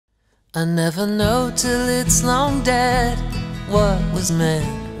I never know till it's long dead what was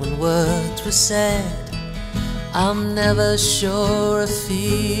meant when words were said. I'm never sure if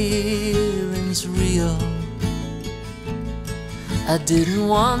feeling's real. I didn't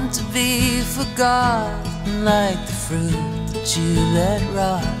want to be forgotten like the fruit that you let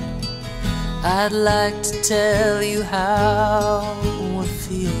rot. I'd like to tell you how I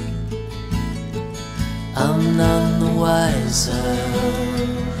feel. I'm none the wiser,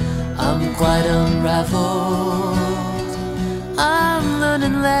 I'm quite unraveled. I'm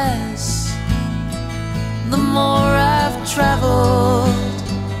learning less the more I've traveled.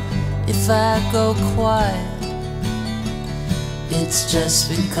 If I go quiet, it's just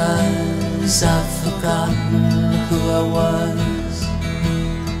because I've forgotten who I was.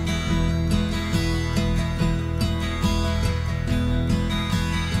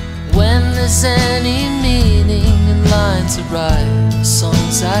 When there's any meaning in lines I write,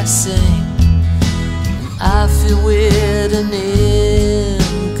 songs I sing, and I feel weird and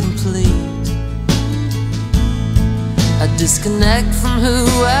incomplete, I disconnect from who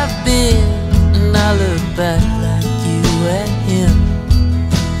I've been, and I look back like you and him.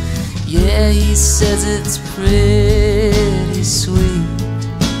 Yeah, he says it's pretty sweet,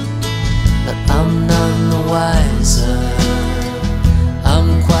 but I'm none the wiser.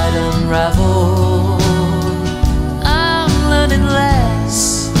 I'm quite unraveled. I'm learning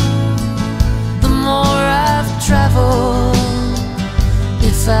less the more I've traveled.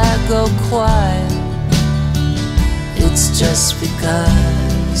 If I go quiet, it's just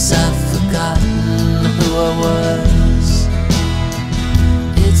because I've forgotten who I was.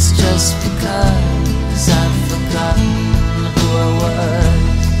 It's just because I've forgotten who I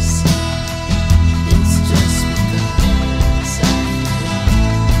was. It's just because I've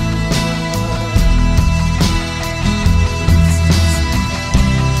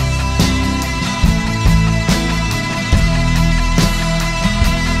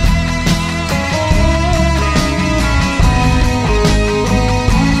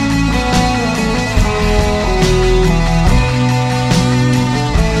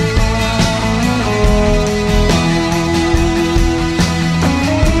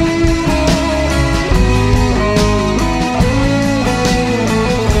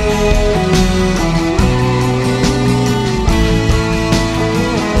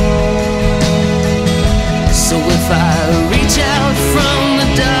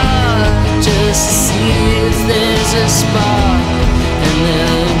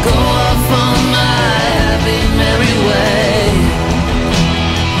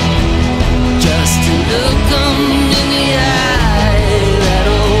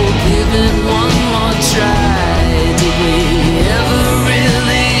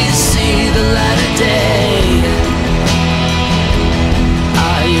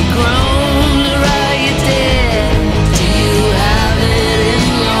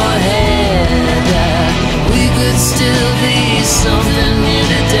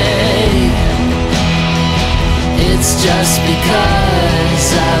just because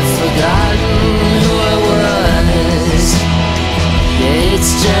I've forgotten who I was. Yeah,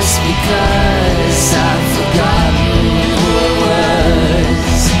 it's just because